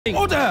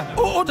Order!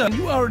 Order!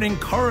 You are an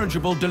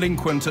incorrigible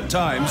delinquent at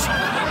times.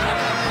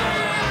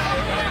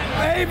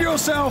 Behave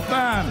yourself,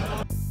 man!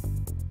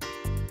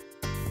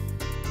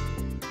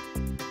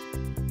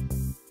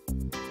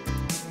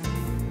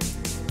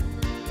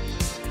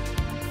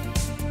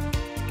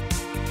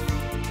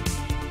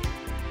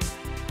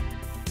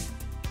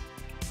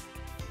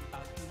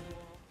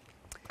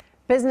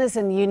 Business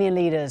and union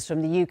leaders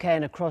from the UK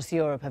and across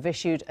Europe have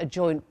issued a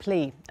joint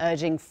plea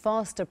urging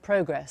faster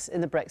progress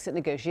in the Brexit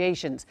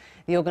negotiations.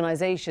 The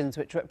organisations,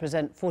 which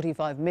represent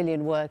 45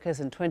 million workers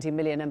and 20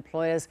 million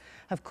employers,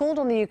 have called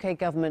on the UK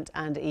government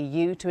and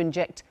EU to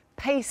inject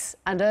pace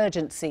and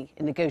urgency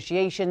in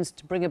negotiations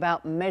to bring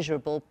about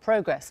measurable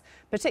progress,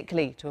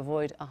 particularly to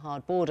avoid a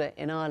hard border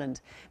in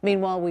Ireland.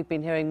 Meanwhile, we've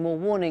been hearing more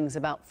warnings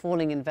about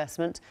falling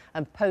investment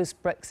and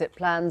post-Brexit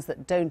plans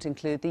that don't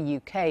include the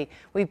UK.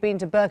 We've been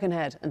to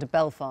Birkenhead and to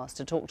Belfast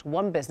to talk to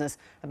one business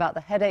about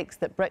the headaches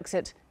that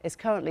Brexit is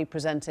currently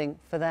presenting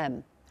for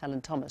them. Helen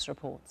Thomas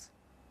reports.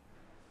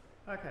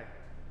 Okay.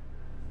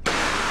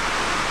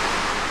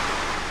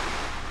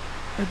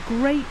 A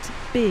great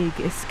big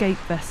escape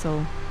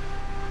vessel,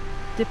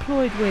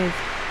 deployed with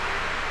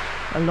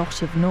a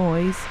lot of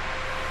noise.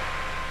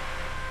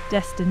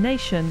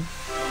 Destination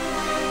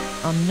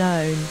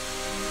unknown.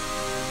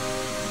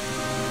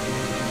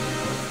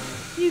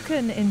 You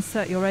can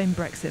insert your own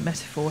Brexit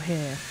metaphor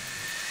here.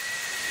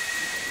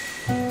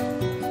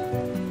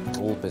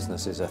 All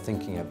businesses are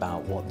thinking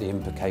about what the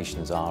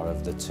implications are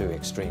of the two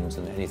extremes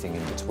and anything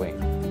in between.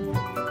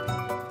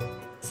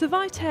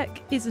 Savitec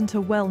isn't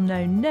a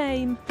well-known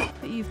name,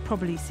 but you've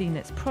probably seen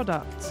its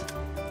products,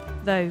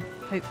 though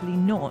hopefully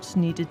not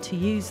needed to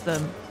use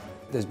them.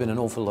 There's been an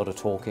awful lot of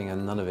talking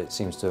and none of it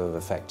seems to have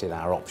affected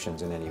our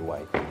options in any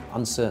way.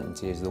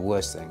 Uncertainty is the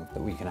worst thing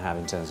that we can have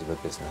in terms of a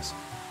business.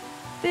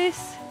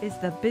 This is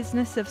the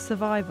business of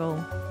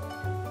survival.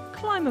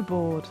 Climb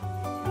aboard.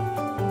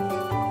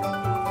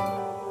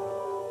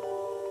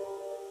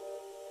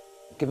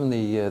 Given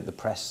the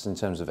press in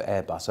terms of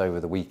Airbus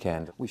over the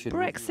weekend, we should...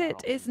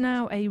 Brexit is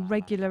now a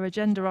regular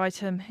agenda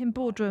item in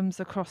boardrooms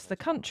across the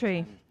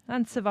country,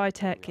 and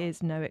Savitec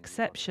is no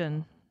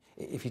exception.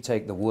 If you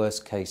take the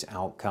worst case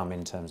outcome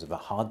in terms of a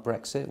hard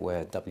Brexit,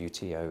 where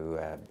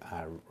WTO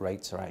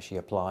rates are actually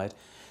applied,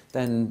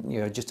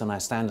 then just on our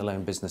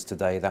standalone business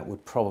today, that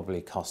would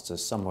probably cost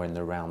us somewhere in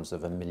the realms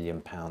of £1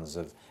 million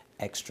of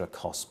extra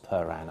costs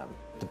per annum.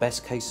 The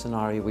best case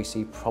scenario we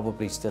see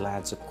probably still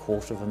adds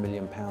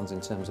 £250,000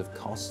 in terms of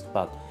cost,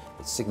 but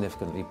it's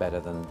significantly better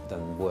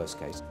than worst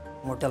case.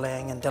 We're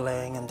delaying and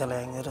delaying and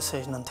delaying the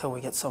decision until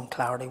we get some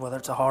clarity whether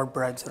it's a hard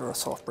Brexit or a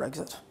soft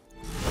Brexit.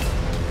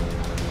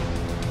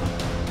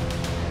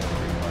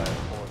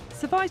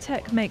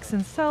 Savitec makes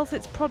and sells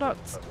its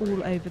products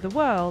all over the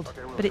world,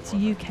 but it's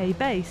UK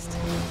based,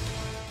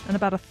 and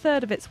about a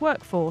third of its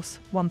workforce,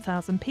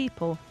 1,000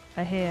 people,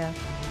 are here.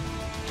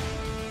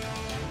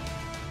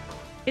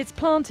 Its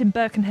plant in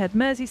Birkenhead,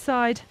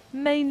 Merseyside,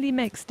 mainly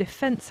makes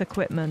defence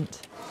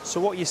equipment. So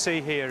what you see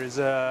here is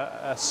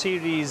a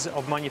series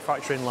of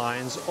manufacturing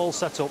lines all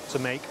set up to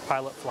make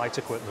pilot flight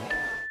equipment.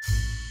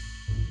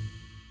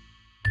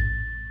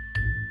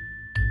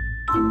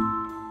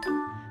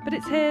 But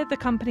it's here the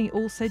company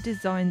also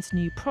designs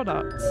new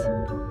products,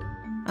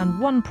 and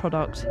one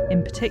product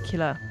in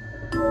particular.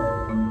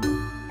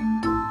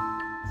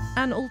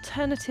 An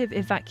alternative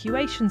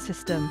evacuation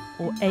system,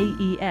 or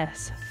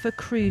AES, for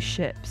cruise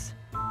ships,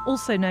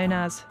 also known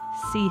as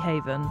Sea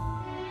Haven.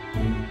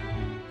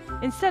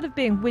 Instead of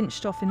being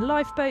winched off in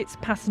lifeboats,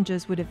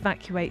 passengers would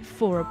evacuate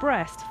four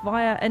abreast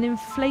via an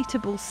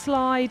inflatable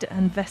slide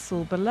and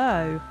vessel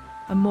below.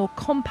 A more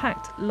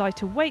compact,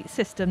 lighter weight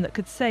system that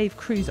could save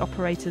cruise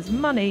operators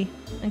money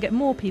and get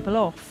more people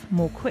off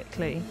more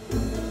quickly.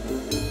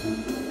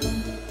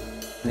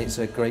 It's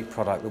a great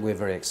product that we're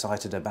very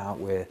excited about.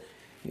 We're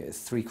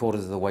 3/4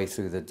 of the way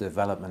through the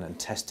development and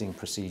testing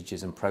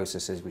procedures and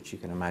processes, which you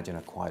can imagine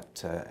are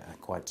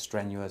quite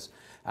strenuous.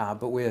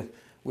 But we're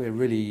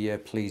really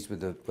pleased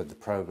with the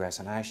progress,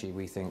 and actually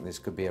we think this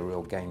could be a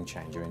real game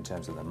changer in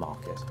terms of the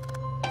market.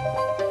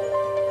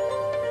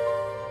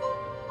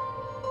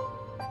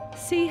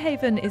 Sea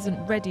Haven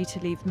isn't ready to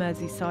leave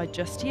Merseyside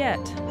just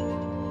yet.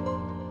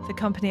 The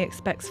company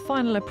expects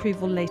final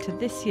approval later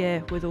this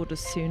year, with orders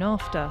soon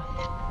after.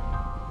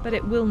 But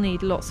it will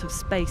need lots of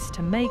space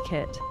to make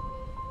it.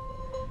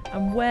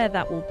 And where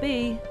that will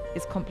be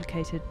is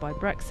complicated by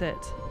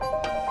Brexit.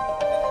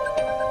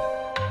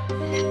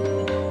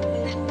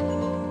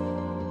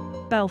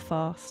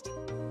 Belfast,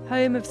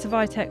 home of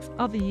Savitec's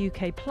other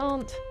UK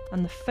plant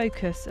and the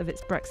focus of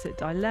its Brexit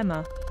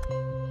dilemma.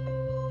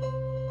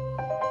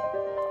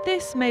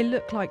 This may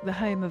look like the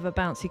home of a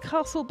bouncy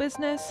castle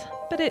business,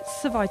 but it's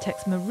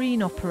Savitec's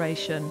marine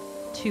operation.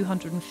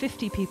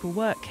 250 people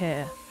work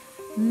here.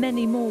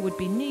 Many more would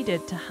be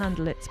needed to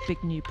handle its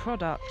big new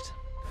product.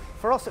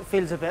 For us, it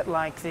feels a bit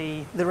like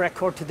the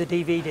record to the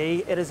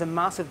DVD. It is a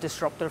massive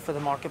disruptor for the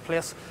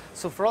marketplace.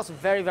 So for us,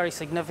 very, very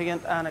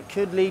significant, and it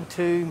could lead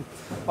to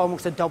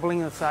almost a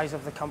doubling of the size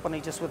of the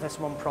company just with this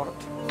one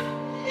product.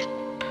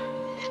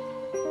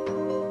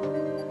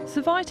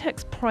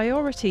 Savitec's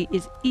priority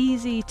is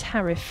easy,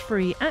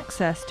 tariff-free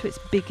access to its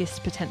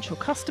biggest potential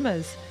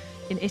customers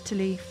in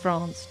Italy,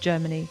 France,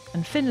 Germany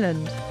and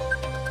Finland.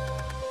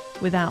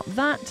 Without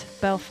that,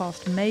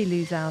 Belfast may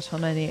lose out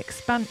on any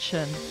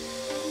expansion.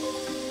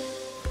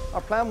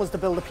 Our plan was to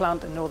build a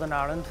plant in Northern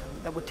Ireland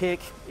that would take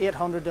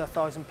 800 to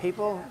 1,000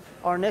 people.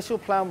 Our initial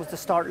plan was to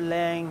start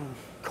laying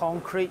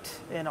concrete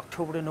in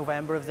October to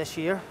November of this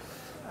year.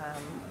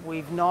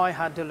 We've now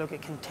had to look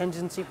at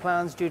contingency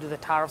plans due to the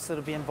tariffs that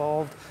will be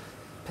involved,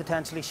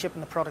 potentially shipping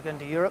the product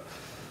into Europe.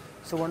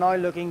 So we're now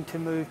looking to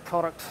move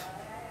product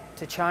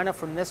to China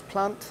from this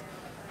plant,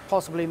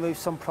 possibly move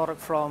some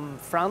product from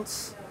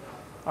France,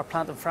 our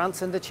plant in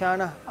France, into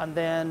China, and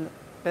then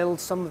build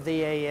some of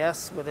the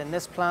AES within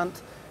this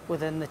plant,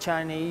 within the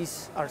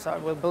Chinese,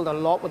 we'll build a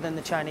lot within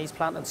the Chinese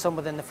plant and some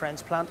within the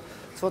French plant.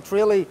 So it's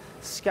really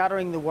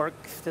scattering the work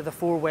to the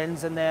four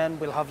winds, and then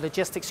we'll have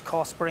logistics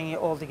costs bringing it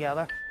all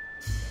together.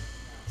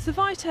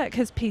 Savitec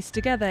has pieced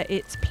together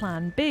its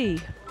plan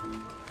B,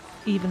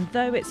 even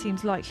though it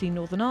seems likely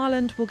Northern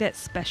Ireland will get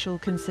special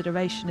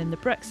consideration in the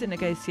Brexit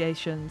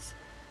negotiations.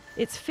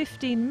 Its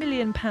 £15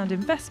 million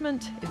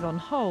investment is on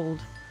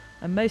hold,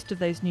 and most of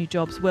those new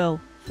jobs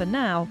will, for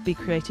now, be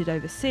created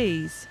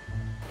overseas.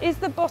 Is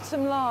the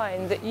bottom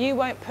line that you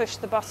won't push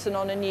the button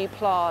on a new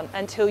plant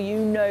until you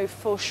know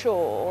for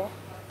sure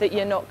that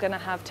you're not going to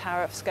have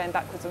tariffs going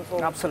backwards and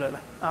forwards?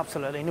 Absolutely,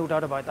 absolutely, no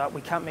doubt about that. We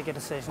can't make a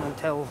decision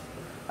until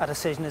a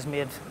decision is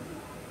made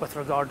with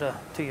regard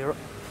to Europe.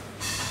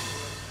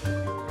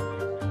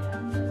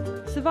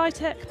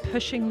 Savitec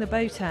pushing the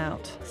boat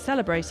out,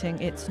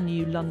 celebrating its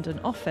new London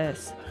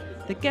office.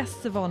 The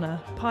guests of honour,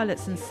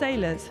 pilots and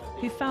sailors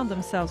who found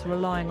themselves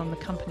relying on the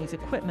company's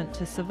equipment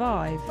to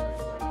survive.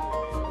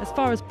 As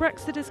far as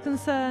Brexit is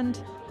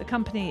concerned, the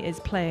company is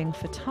playing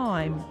for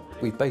time.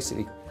 We've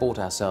basically bought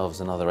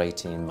ourselves another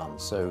 18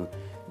 months, so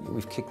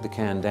we've kicked the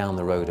can down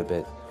the road a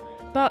bit.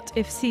 But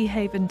if Sea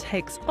Haven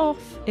takes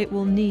off, it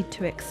will need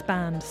to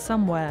expand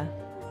somewhere.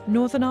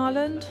 Northern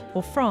Ireland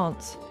or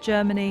France,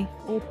 Germany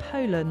or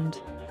Poland?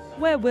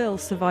 Where will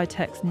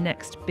Savitec's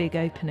next big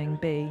opening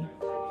be?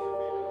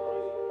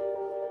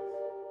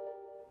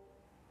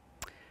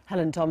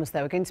 Helen Thomas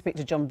there. We're going to speak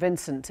to John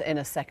Vincent in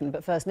a second,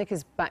 but first Nick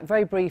is back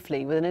very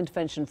briefly with an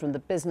intervention from the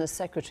Business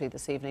Secretary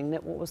this evening.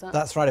 Nick, what was that?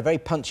 That's right, a very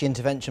punchy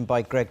intervention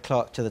by Greg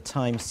Clark to the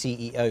Times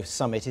CEO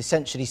Summit,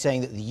 essentially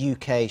saying that the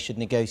UK should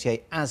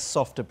negotiate as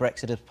soft a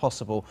Brexit as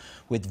possible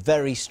with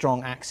very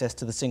strong access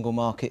to the single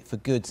market for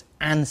goods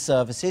and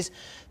services.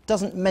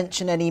 Doesn't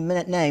mention any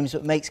names,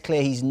 but makes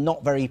clear he's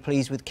not very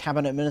pleased with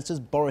Cabinet Ministers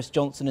Boris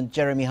Johnson and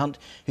Jeremy Hunt,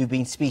 who've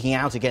been speaking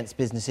out against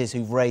businesses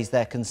who've raised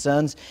their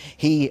concerns.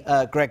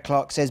 Greg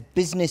Clark says,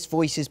 business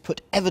voices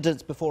put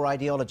evidence before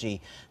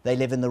ideology. They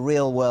live in the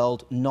real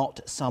world,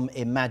 not some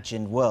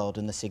imagined world.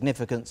 And the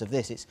significance of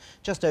this, it's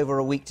just over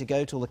a week to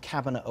go till the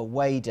Cabinet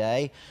away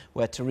day,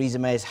 where Theresa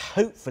May is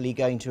hopefully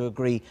going to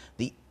agree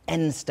the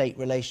end state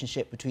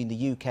relationship between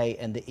the UK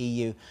and the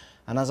EU.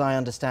 And as I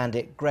understand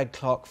it, Greg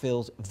Clark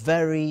feels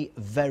very,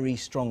 very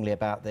strongly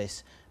about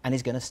this and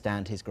is going to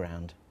stand his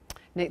ground.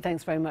 Nick,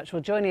 thanks very much.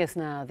 Well, joining us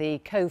now, the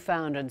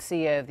co-founder and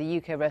CEO of the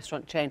UK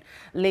restaurant chain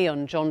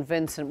Leon, John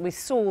Vincent. We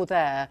saw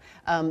there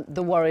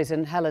the worries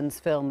in Helen's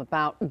film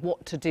about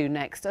what to do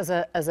next. As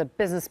a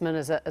businessman,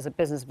 as a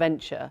business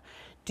venture,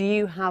 do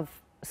you have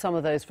some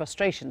of those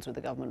frustrations with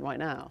the government right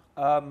now?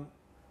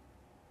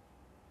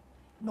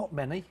 Not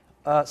many,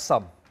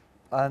 some.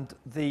 And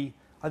the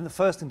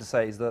first thing to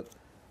say is that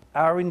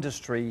our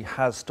industry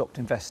has stopped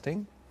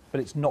investing, but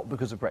it's not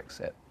because of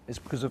Brexit. It's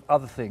because of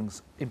other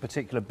things, in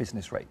particular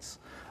business rates,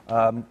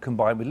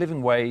 combined with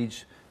living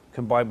wage,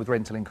 combined with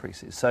rental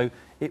increases. So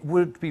it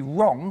would be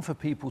wrong for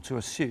people to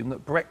assume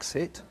that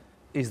Brexit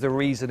is the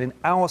reason in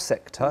our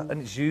sector,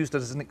 and it's used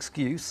as an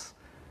excuse,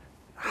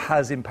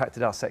 has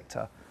impacted our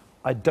sector.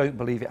 I don't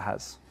believe it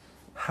has.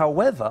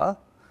 However,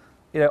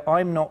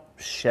 I'm not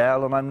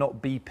Shell and I'm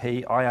not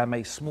BP. I am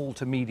a small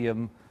to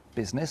medium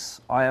business.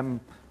 I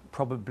am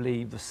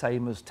probably the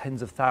same as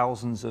tens of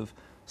thousands of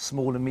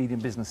small and medium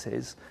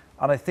businesses.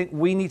 And I think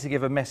we need to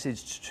give a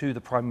message to the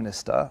Prime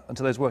Minister and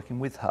to those working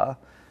with her.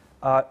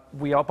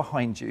 We are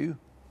behind you.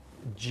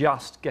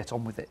 Just get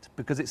on with it.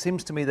 Because it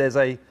seems to me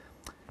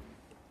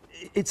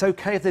it's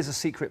okay if there's a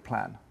secret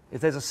plan.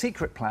 If there's a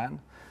secret plan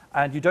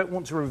and you don't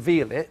want to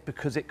reveal it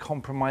because it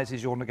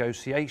compromises your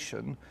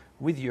negotiation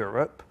with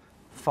Europe,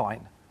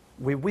 fine.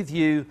 We're with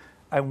you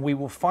and we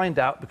will find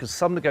out, because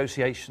some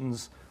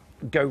negotiations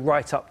go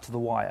right up to the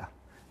wire.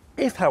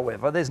 If,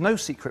 however, there's no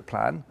secret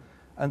plan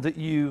and that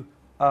you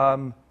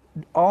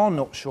are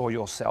not sure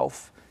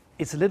yourself,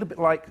 it's a little bit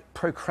like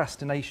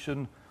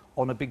procrastination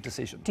on a big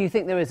decision. Do you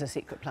think there is a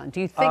secret plan? Do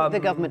you think the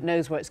government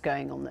knows where it's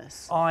going on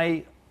this?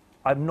 I'm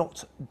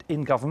not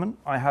in government.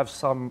 I have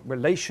some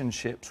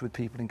relationships with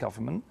people in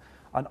government,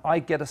 and I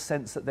get a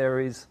sense that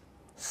there is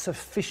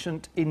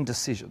sufficient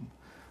indecision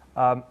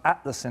at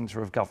the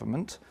centre of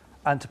government.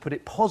 And to put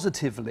it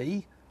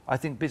positively, I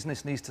think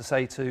business needs to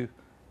say to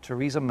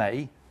Theresa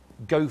May,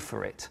 go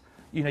for it.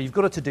 You've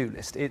got a to-do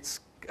list. It's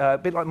a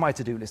bit like my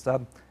to-do list.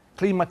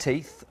 clean my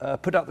teeth,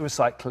 put out the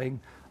recycling,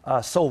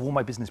 solve all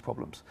my business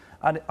problems.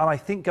 And I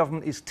think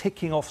government is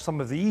ticking off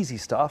some of the easy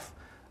stuff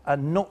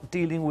and not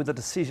dealing with a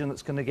decision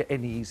that's going to get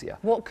any easier.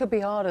 What could be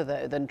harder,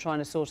 though, than trying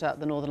to sort out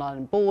the Northern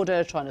Ireland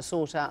border, trying to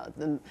sort out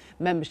the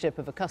membership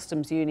of a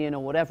customs union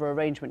or whatever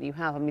arrangement you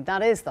have? I mean,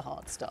 that is the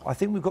hard stuff. I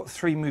think we've got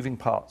three moving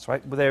parts,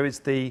 right? Well,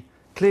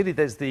 clearly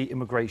there's the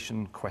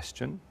immigration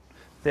question.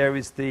 There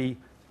is the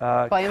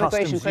By immigration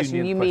customs question,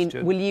 union you mean,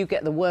 question. will you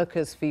get the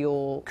workers for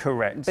your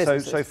Correct.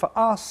 businesses? So for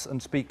us,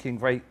 and speaking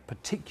very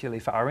particularly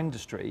for our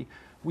industry,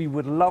 we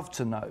would love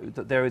to know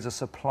that there is a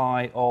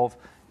supply of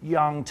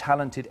young,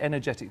 talented,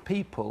 energetic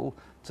people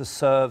to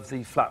serve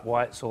the flat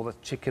whites or the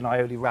chicken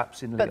aioli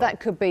wraps in Lyon. But that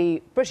could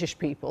be British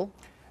people.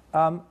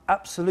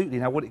 Absolutely.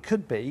 Now, what it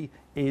could be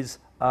is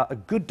a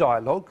good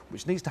dialogue,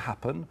 which needs to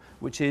happen,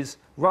 which is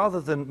rather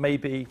than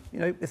maybe,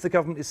 if the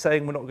government is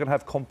saying we're not going to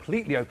have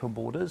completely open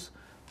borders,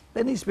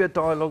 there needs to be a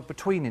dialogue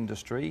between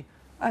industry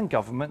and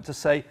government to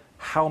say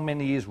how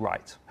many is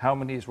right. How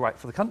many is right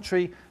for the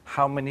country?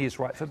 How many is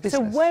right for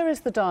business? So where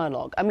is the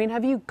dialogue? I mean,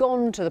 have you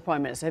gone to the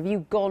Prime Minister? Have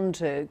you gone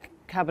to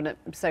cabinet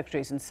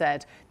secretaries and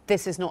said,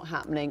 this is not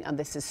happening and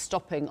this is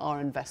stopping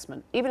our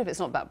investment? Even if it's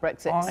not about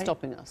Brexit, it's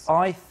stopping us.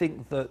 I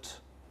think that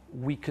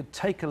we could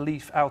take a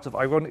leaf out of,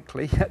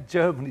 ironically,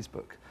 Germany's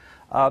book.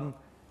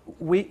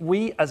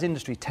 We as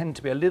industry tend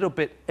to be a little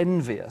bit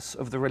envious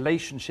of the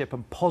relationship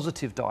and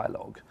positive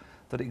dialogue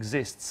that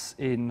exists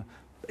in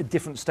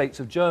different states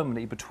of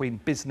Germany between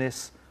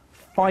business,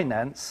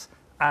 finance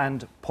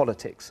and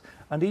politics.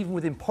 And even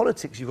within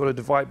politics, you've got to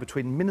divide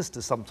between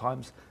ministers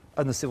sometimes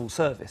and the civil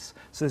service.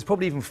 So there's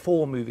probably even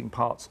four moving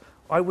parts.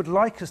 I would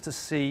like us to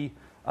see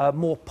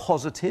more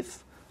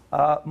positive,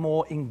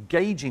 more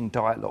engaging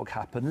dialogue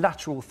happen,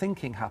 lateral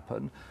thinking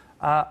happen,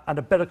 and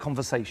a better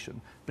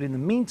conversation. But in the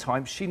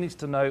meantime, she needs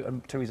to know,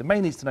 and Theresa May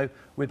needs to know,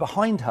 we're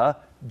behind her,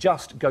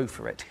 just go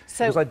for it.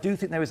 So, because I do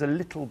think there is a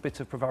little bit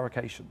of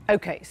prevarication.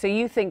 OK, so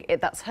you think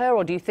that's her,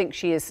 or do you think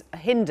she is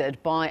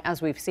hindered by,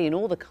 as we've seen,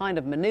 all the kind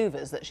of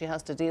manoeuvres that she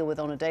has to deal with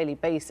on a daily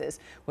basis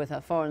with her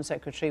Foreign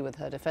Secretary, with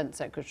her Defence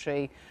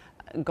Secretary,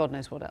 and God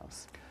knows what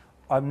else?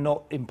 I'm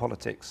not in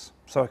politics,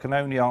 so I can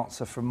only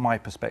answer from my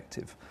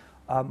perspective.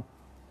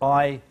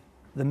 I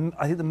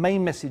think the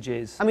main message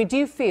is... I mean, do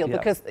you feel,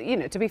 because,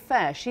 to be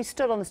fair, she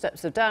stood on the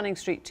steps of Downing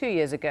Street 2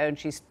 years ago and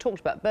she's talked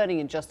about burning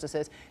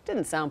injustices.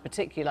 Didn't sound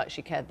particularly like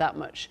she cared that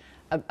much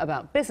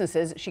about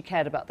businesses. She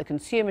cared about the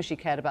consumer, she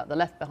cared about the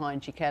left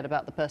behind, she cared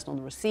about the person on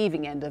the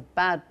receiving end of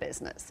bad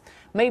business.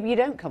 Maybe you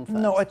don't come first.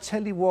 No, I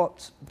tell you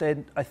what,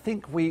 then, I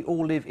think we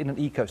all live in an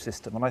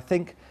ecosystem, and I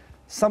think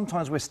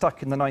sometimes we're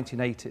stuck in the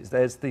 1980s.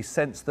 There's the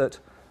sense that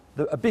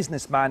a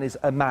businessman is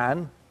a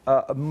man,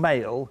 a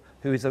male,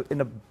 who is in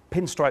a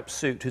pinstripe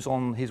suit who's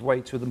on his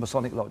way to the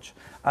Masonic Lodge.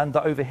 And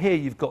that over here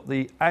you've got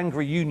the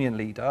angry union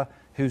leader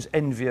who's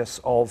envious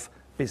of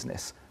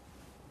business.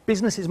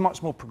 Business is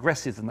much more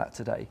progressive than that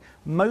today.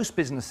 Most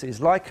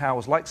businesses, like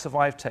ours, like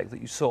Survive Tech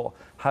that you saw,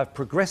 have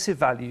progressive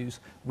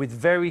values with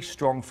very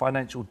strong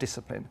financial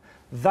discipline.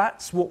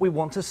 That's what we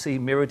want to see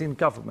mirrored in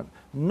government,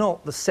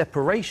 not the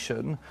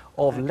separation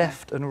of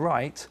left and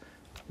right.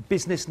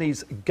 Business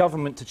needs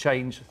government to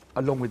change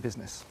along with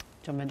business.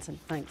 John Benson,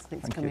 thanks for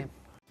coming in.